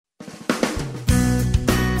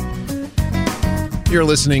You're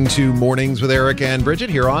listening to Mornings with Eric and Bridget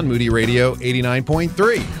here on Moody Radio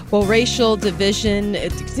 89.3. Well, racial division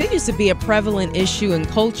it continues to be a prevalent issue in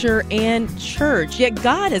culture and church, yet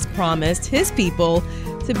God has promised his people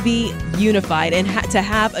to be unified and to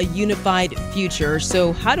have a unified future.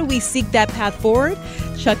 So how do we seek that path forward?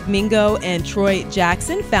 Chuck Mingo and Troy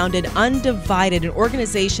Jackson founded Undivided, an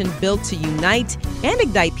organization built to unite and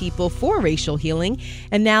ignite people for racial healing.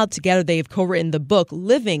 And now together they've co-written the book,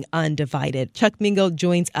 Living Undivided. Chuck Mingo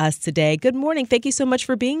joins us today. Good morning. Thank you so much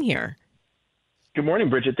for being here. Good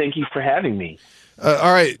morning, Bridget. Thank you for having me.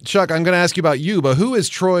 All right, Chuck, I'm going to ask you about you, but who is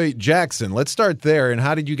Troy Jackson? Let's start there. And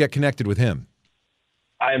how did you get connected with him?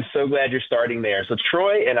 I am so glad you're starting there. So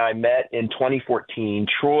Troy and I met in 2014.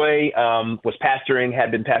 Troy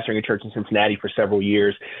had been pastoring a church in Cincinnati for several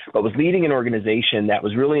years, but was leading an organization that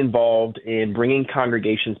was really involved in bringing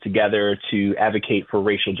congregations together to advocate for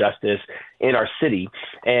racial justice in our city.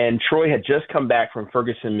 And Troy had just come back from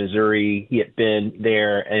Ferguson, Missouri. He had been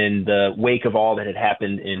there in the wake of all that had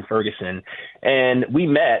happened in Ferguson. And we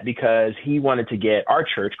met because he wanted to get our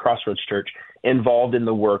church, Crossroads Church, involved in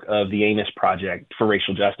the work of the Amos Project for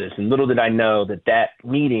Racial Justice. And little did I know that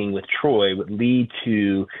meeting with Troy would lead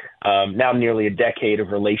to now nearly a decade of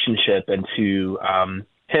relationship and to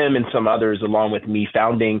him and some others, along with me,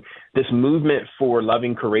 founding this movement for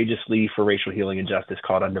loving courageously for racial healing and justice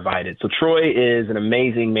called Undivided. So Troy is an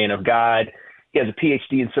amazing man of God. He has a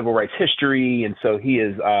PhD in civil rights history, and so he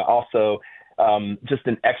is also just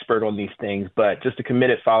an expert on these things, but just a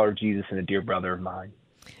committed follower of Jesus and a dear brother of mine.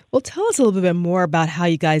 Well, tell us a little bit more about how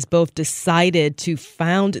you guys both decided to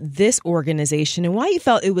found this organization and why you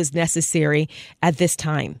felt it was necessary at this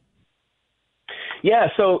time. Yeah,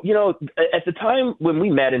 so, at the time when we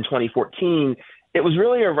met in 2014, it was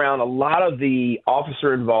really around a lot of the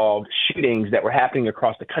officer-involved shootings that were happening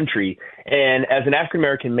across the country. And as an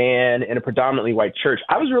African-American man in a predominantly white church,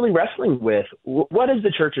 I was really wrestling with what is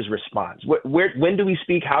the church's response? When do we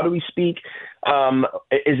speak? How do we speak?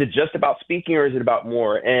 Is it just about speaking or is it about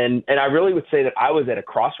more? And I really would say that I was at a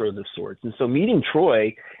crossroads of sorts. And so meeting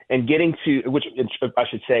Troy and getting to, which I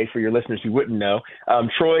should say for your listeners who wouldn't know,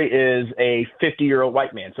 Troy is a 50-year-old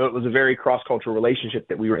white man. So it was a very cross-cultural relationship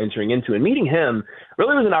that we were entering into. And meeting him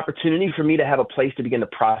really was an opportunity for me to have a place to begin to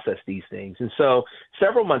process these things. And so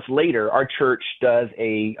several months later, our church does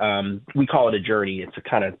we call it a journey. It's a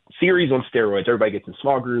kind of series on steroids. Everybody gets in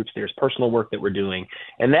small groups. There's personal work that we're doing.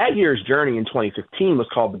 And that year's journey in 2015 was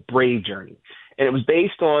called the Brave Journey. And it was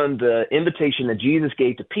based on the invitation that Jesus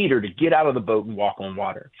gave to Peter to get out of the boat and walk on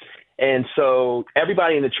water. And so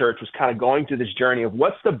everybody in the church was kind of going through this journey of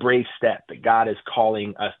what's the brave step that God is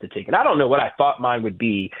calling us to take. And I don't know what I thought mine would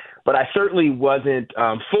be, but I certainly wasn't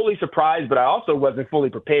fully surprised, but I also wasn't fully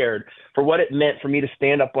prepared for what it meant for me to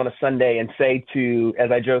stand up on a Sunday and say to, as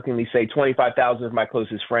I jokingly say, 25,000 of my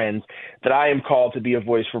closest friends, that I am called to be a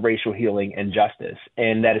voice for racial healing and justice.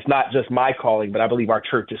 And that it's not just my calling, but I believe our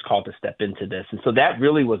church is called to step into this. And so that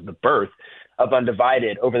really was the birth of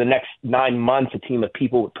Undivided. Over the next 9 months, a team of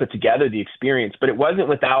people would put together the experience, but it wasn't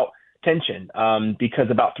without tension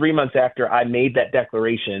because about 3 months after I made that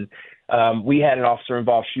declaration, we had an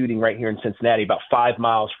officer-involved shooting right here in Cincinnati, about 5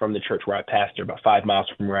 miles from the church where I pastor, about 5 miles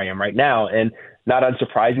from where I am right now. And not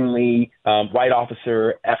unsurprisingly, white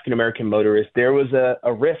officer, African-American motorist, there was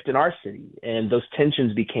a rift in our city, and those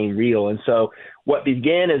tensions became real. And so what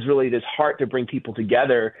began as really this heart to bring people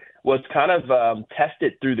together was kind of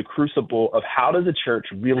tested through the crucible of how does a church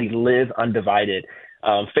really live undivided,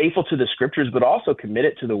 faithful to the scriptures, but also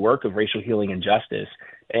committed to the work of racial healing and justice.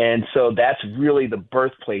 And so that's really the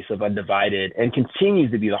birthplace of Undivided and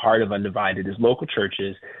continues to be the heart of Undivided is local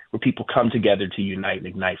churches where people come together to unite and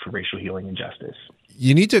ignite for racial healing and justice.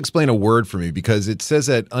 You need to explain a word for me because it says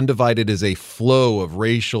that Undivided is a flow of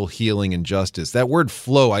racial healing and justice. That word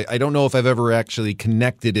flow, I don't know if I've ever actually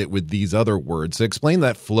connected it with these other words. So explain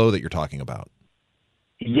that flow that you're talking about.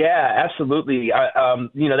 Yeah, absolutely.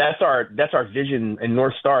 That's our vision and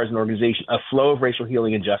North Star as an organization, a flow of racial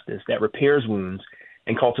healing and justice that repairs wounds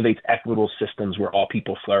and cultivates equitable systems where all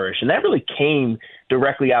people flourish. And that really came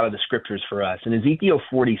directly out of the scriptures for us. In Ezekiel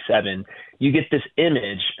 47, you get this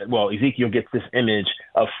image, Ezekiel gets this image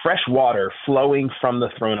of fresh water flowing from the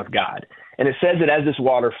throne of God. And it says that as this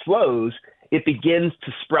water flows, it begins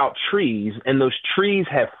to sprout trees, and those trees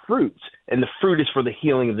have fruits, and the fruit is for the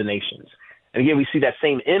healing of the nations. And again, we see that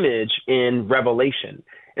same image in Revelation.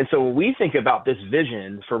 And so when we think about this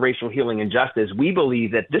vision for racial healing and justice, we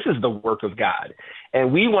believe that this is the work of God.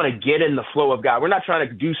 And we want to get in the flow of God. We're not trying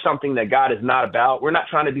to do something that God is not about. We're not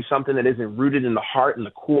trying to do something that isn't rooted in the heart and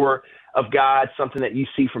the core of God, something that you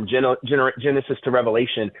see from Genesis to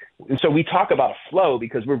Revelation. And so we talk about a flow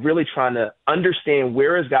because we're really trying to understand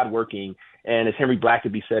where is God working. And as Henry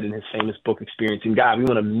Blackaby said in his famous book, Experiencing God, we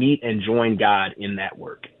want to meet and join God in that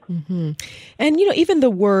work. Mm-hmm. And, even the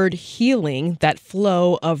word healing, that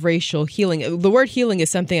flow of racial healing, the word healing is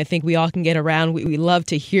something I think we all can get around. We love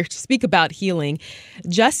to speak about healing.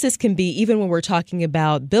 Justice can be, even when we're talking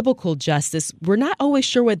about biblical justice, we're not always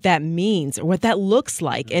sure what that means or what that looks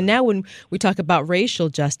like. And now when we talk about racial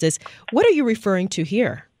justice, what are you referring to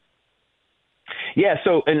here? Yeah,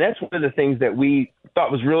 and that's one of the things that we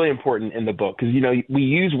thought was really important in the book because, we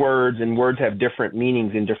use words and words have different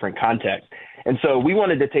meanings in different contexts. And so we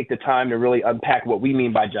wanted to take the time to really unpack what we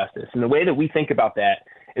mean by justice. And the way that we think about that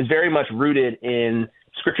is very much rooted in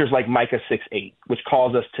scriptures like Micah 6:8, which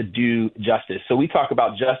calls us to do justice. So we talk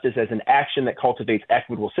about justice as an action that cultivates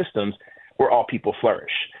equitable systems where all people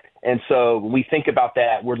flourish. And so when we think about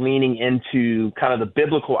that, we're leaning into kind of the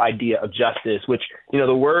biblical idea of justice, which,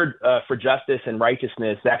 the word for justice and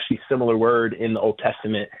righteousness is actually a similar word in the Old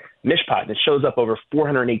Testament, mishpat, and it shows up over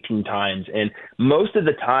 418 times. And most of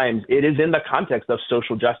the times it is in the context of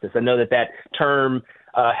social justice. I know that term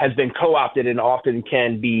has been co-opted and often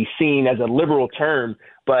can be seen as a liberal term,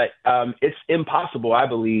 but it's impossible, I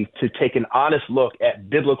believe, to take an honest look at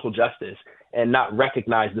biblical justice and not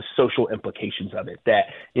recognize the social implications of it. That,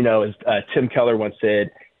 as Tim Keller once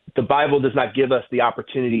said, the Bible does not give us the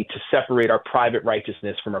opportunity to separate our private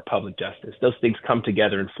righteousness from our public justice. Those things come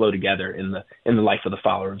together and flow together in the life of the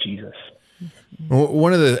follower of Jesus.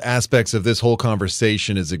 One of the aspects of this whole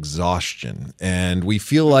conversation is exhaustion, and we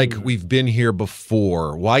feel like we've been here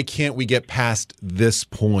before. Why can't we get past this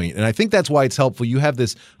point? And I think that's why it's helpful. You have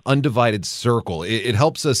this undivided circle. It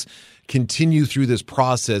helps us continue through this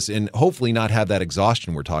process and hopefully not have that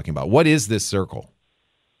exhaustion we're talking about. What is this circle?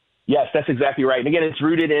 Yes, that's exactly right. And again, it's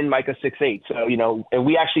rooted in Micah 6:8. So, and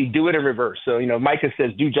we actually do it in reverse. So, Micah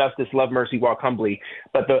says, do justice, love mercy, walk humbly.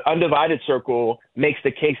 But the undivided circle makes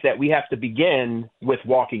the case that we have to begin with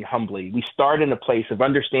walking humbly. We start in a place of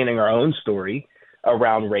understanding our own story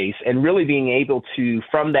around race and really being able to,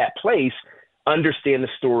 from that place, understand the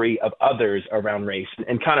story of others around race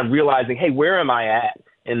and kind of realizing, hey, where am I at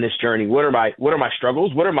in this journey? What are my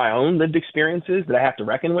struggles? What are my own lived experiences that I have to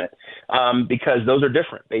reckon with? Because those are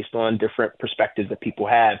different based on different perspectives that people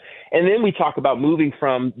have. And then we talk about moving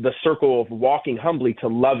from the circle of walking humbly to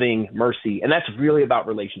loving mercy. And that's really about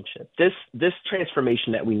relationship. This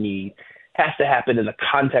transformation that we need has to happen in the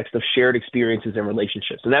context of shared experiences and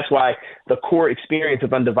relationships. And that's why the core experience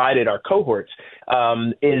of Undivided, our cohorts,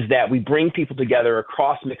 is that we bring people together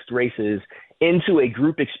across mixed races into a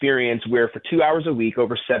group experience where for 2 hours a week,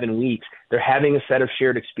 over 7 weeks, they're having a set of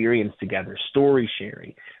shared experience together, story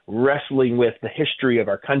sharing, wrestling with the history of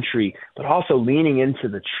our country, but also leaning into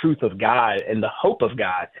the truth of God and the hope of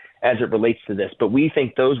God as it relates to this. But we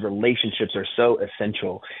think those relationships are so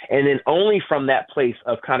essential. And then only from that place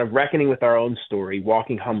of kind of reckoning with our own story,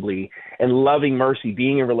 walking humbly and loving mercy,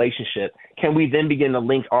 being in relationship, can we then begin to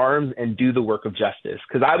link arms and do the work of justice?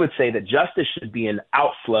 Because I would say that justice should be an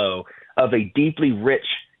outflow of a deeply rich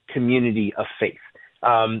community of faith,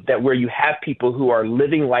 that where you have people who are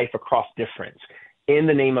living life across difference in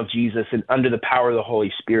the name of Jesus and under the power of the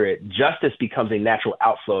Holy Spirit. Justice becomes a natural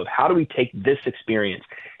outflow of how do we take this experience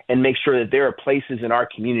and make sure that there are places in our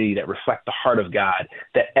community that reflect the heart of God,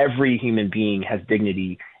 that every human being has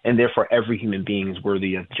dignity, and therefore every human being is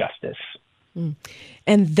worthy of justice.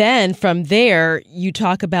 And then from there, you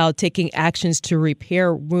talk about taking actions to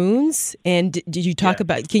repair wounds. And did you talk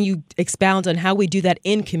about, can you expound on how we do that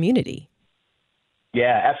in community?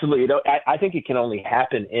 Yeah, absolutely. I think it can only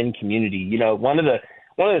happen in community. One of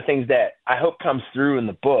the things that I hope comes through in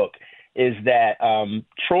the book is that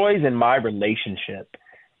Troy's and my relationship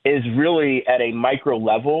is really at a micro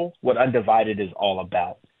level what Undivided is all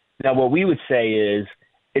about. Now, what we would say is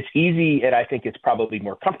it's easy, and I think it's probably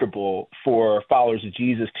more comfortable for followers of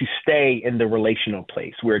Jesus to stay in the relational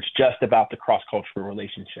place where it's just about the cross-cultural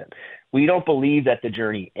relationship. We don't believe that the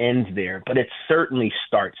journey ends there, but it certainly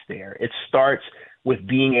starts there. It starts with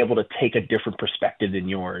being able to take a different perspective than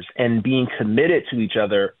yours and being committed to each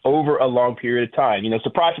other over a long period of time.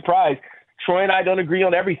 Surprise, surprise, Troy and I don't agree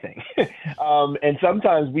on everything. And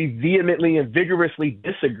sometimes we vehemently and vigorously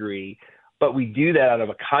disagree, but we do that out of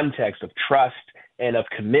a context of trust and of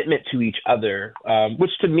commitment to each other,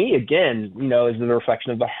 which to me, again, is the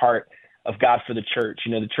reflection of the heart of God for the church.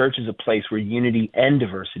 The church is a place where unity and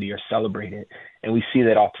diversity are celebrated. And we see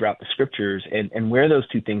that all throughout the scriptures. And where those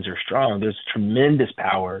two things are strong, there's tremendous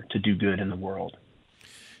power to do good in the world.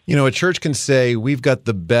 A church can say, we've got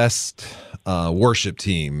the best worship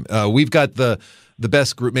team. We've got the the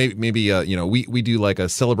best group. Maybe we do like a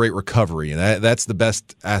celebrate recovery, and that's the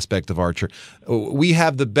best aspect of our church. We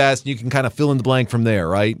have the best. You can kind of fill in the blank from there,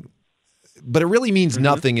 right? But it really means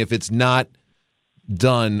nothing if it's not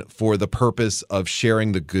done for the purpose of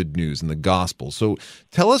sharing the good news and the gospel. So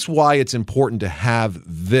tell us why it's important to have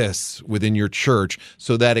this within your church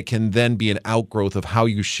so that it can then be an outgrowth of how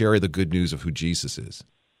you share the good news of who Jesus is.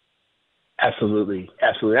 Absolutely.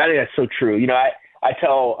 I think that's so true. I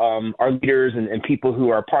tell our leaders and people who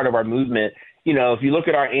are part of our movement, if you look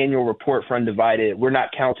at our annual report for Undivided, we're not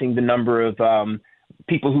counting the number of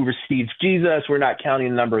people who received Jesus. We're not counting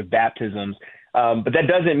the number of baptisms. But that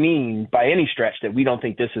doesn't mean by any stretch that we don't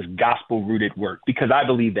think this is gospel-rooted work, because I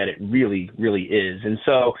believe that it really, really is. And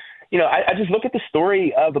so, I just look at the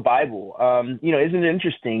story of the Bible. Isn't it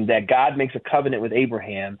interesting that God makes a covenant with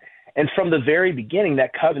Abraham? And from the very beginning,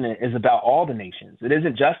 that covenant is about all the nations. It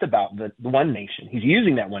isn't just about the one nation. He's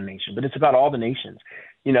using that one nation, but it's about all the nations.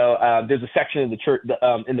 There's a section in the church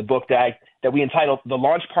in the book that we entitled "The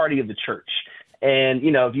Launch Party of the Church." And,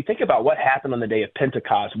 if you think about what happened on the day of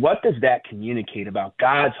Pentecost, what does that communicate about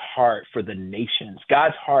God's heart for the nations,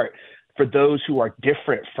 God's heart for those who are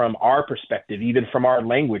different from our perspective, even from our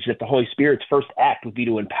language, that the Holy Spirit's first act would be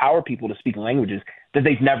to empower people to speak languages that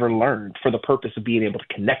they've never learned for the purpose of being able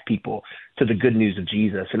to connect people to the good news of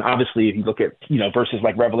Jesus. And obviously, if you look at, verses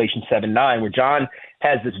like Revelation 7:9, where John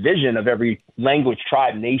has this vision of every language,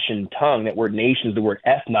 tribe, nation, tongue, that word nation is the word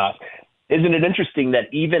ethnos. Isn't it interesting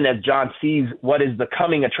that even as John sees what is the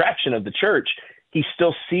coming attraction of the church, he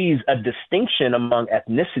still sees a distinction among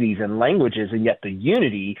ethnicities and languages, and yet the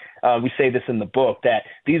unity, we say this in the book, that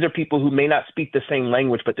these are people who may not speak the same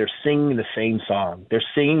language, but they're singing the same song. They're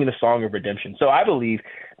singing the song of redemption. So I believe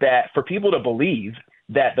that for people to believe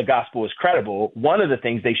that the gospel is credible, one of the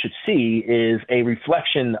things they should see is a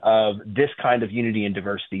reflection of this kind of unity and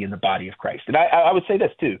diversity in the body of Christ. And I would say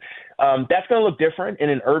this too. That's going to look different in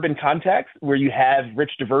an urban context where you have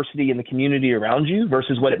rich diversity in the community around you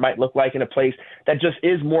versus what it might look like in a place that just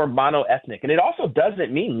is more mono-ethnic. And it also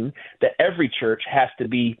doesn't mean that every church has to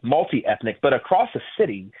be multi-ethnic, but across a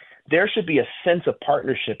city, there should be a sense of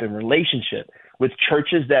partnership and relationship with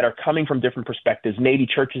churches that are coming from different perspectives, maybe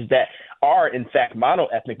churches that are, in fact,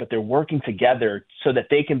 mono-ethnic, but they're working together so that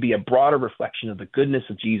they can be a broader reflection of the goodness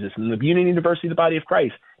of Jesus and the unity and diversity of the body of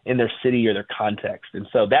Christ in their city or their context. And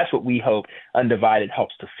so that's what we hope Undivided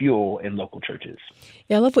helps to fuel in local churches.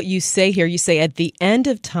 Yeah, I love what you say here. You say at the end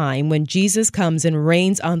of time, when Jesus comes and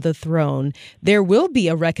reigns on the throne, there will be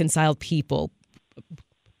a reconciled people.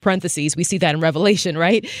 Parentheses, we see that in Revelation,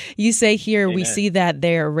 right? You say here, Amen. We see that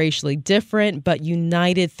they're racially different, but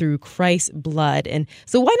united through Christ's blood. And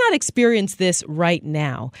so why not experience this right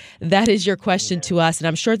now? That is your question to us. And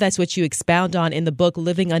I'm sure that's what you expound on in the book,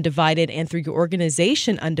 Living Undivided, and through your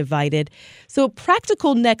organization, Undivided. So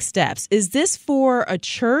practical next steps. Is this for a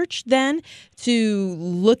church then to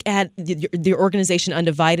look at the organization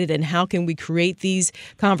Undivided and how can we create these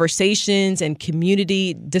conversations and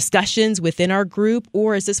community discussions within our group?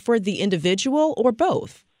 Or is this for the individual or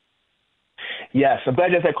both? Yes, I'm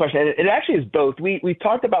glad you asked that question. It actually is both. We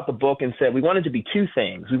talked about the book and said we wanted to be two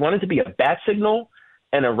things. We wanted to be a bat signal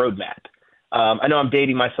and a roadmap. I know I'm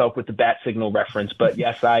dating myself with the bat signal reference, but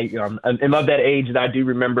yes, I'm of that age that I do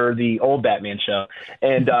remember the old Batman show.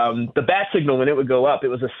 And the bat signal, when it would go up, it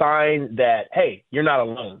was a sign that, hey, you're not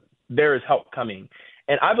alone. There is help coming.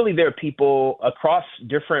 And I believe there are people across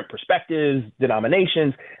different perspectives,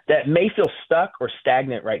 denominations, that may feel stuck or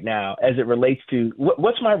stagnant right now as it relates to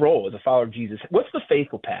what's my role as a follower of Jesus? What's the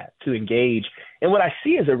faithful path to engage? And what I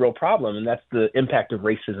see is a real problem, and that's the impact of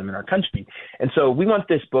racism in our country. And so we want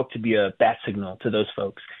this book to be a bat signal to those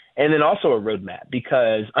folks. And then also a roadmap,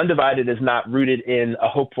 because Undivided is not rooted in a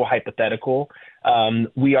hopeful hypothetical.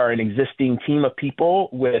 We are an existing team of people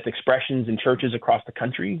with expressions in churches across the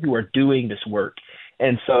country who are doing this work.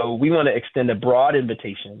 And so we want to extend a broad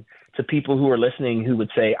invitation to people who are listening who would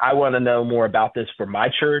say, I want to know more about this for my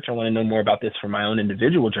church. I want to know more about this for my own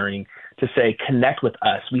individual journey, to say, connect with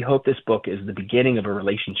us. We hope this book is the beginning of a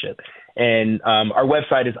relationship. And our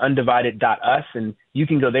website is undivided.us, and you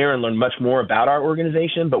can go there and learn much more about our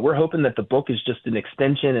organization. But we're hoping that the book is just an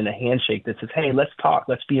extension and a handshake that says, hey, let's talk.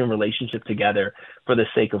 Let's be in relationship together for the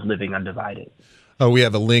sake of living undivided. Oh, we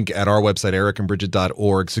have a link at our website,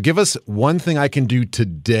 ericandbridget.org. So give us one thing I can do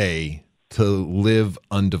today to live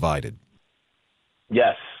undivided.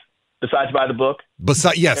 Yes. Besides buy the book?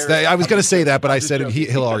 Yes, I was going to say that, but I said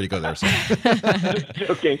he'll already go there. So. Just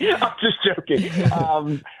joking. I'm just joking.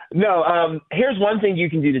 Here's one thing you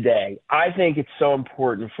can do today. I think it's so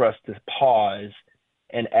important for us to pause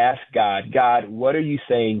and ask God, what are you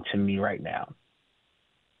saying to me right now?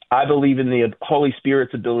 I believe in the Holy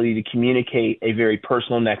Spirit's ability to communicate a very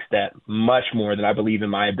personal next step much more than I believe in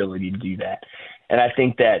my ability to do that. And I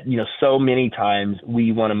think that, so many times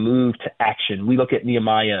we want to move to action. We look at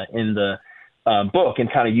Nehemiah in the book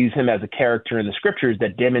and kind of use him as a character in the scriptures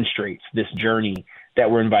that demonstrates this journey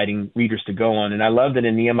that we're inviting readers to go on. And I love that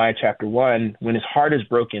in Nehemiah chapter 1, when his heart is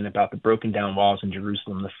broken about the broken down walls in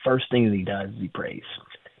Jerusalem, the first thing that he does is he prays.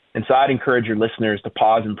 And so I'd encourage your listeners to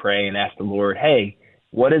pause and pray and ask the Lord, hey,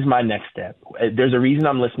 what is my next step? There's a reason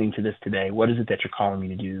I'm listening to this today. What is it that you're calling me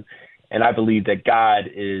to do? And I believe that God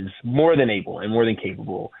is more than able and more than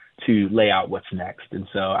capable to lay out what's next. And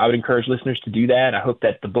so I would encourage listeners to do that. I hope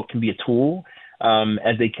that the book can be a tool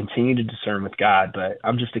as they continue to discern with God. But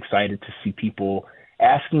I'm just excited to see people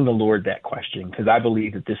asking the Lord that question, because I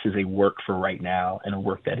believe that this is a work for right now and a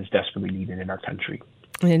work that is desperately needed in our country.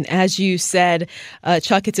 And as you said,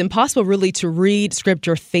 Chuck, it's impossible really to read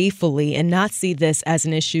Scripture faithfully and not see this as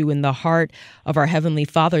an issue in the heart of our Heavenly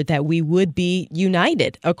Father, that we would be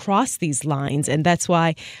united across these lines. And that's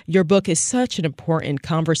why your book is such an important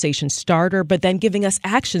conversation starter, but then giving us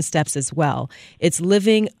action steps as well. It's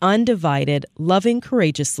Living Undivided, Loving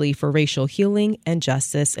Courageously for Racial Healing and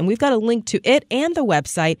Justice. And we've got a link to it and the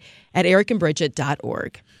website at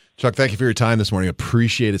ericandbridget.org. Chuck, thank you for your time this morning.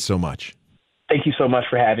 Appreciate it so much. Thank you so much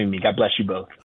for having me. God bless you both.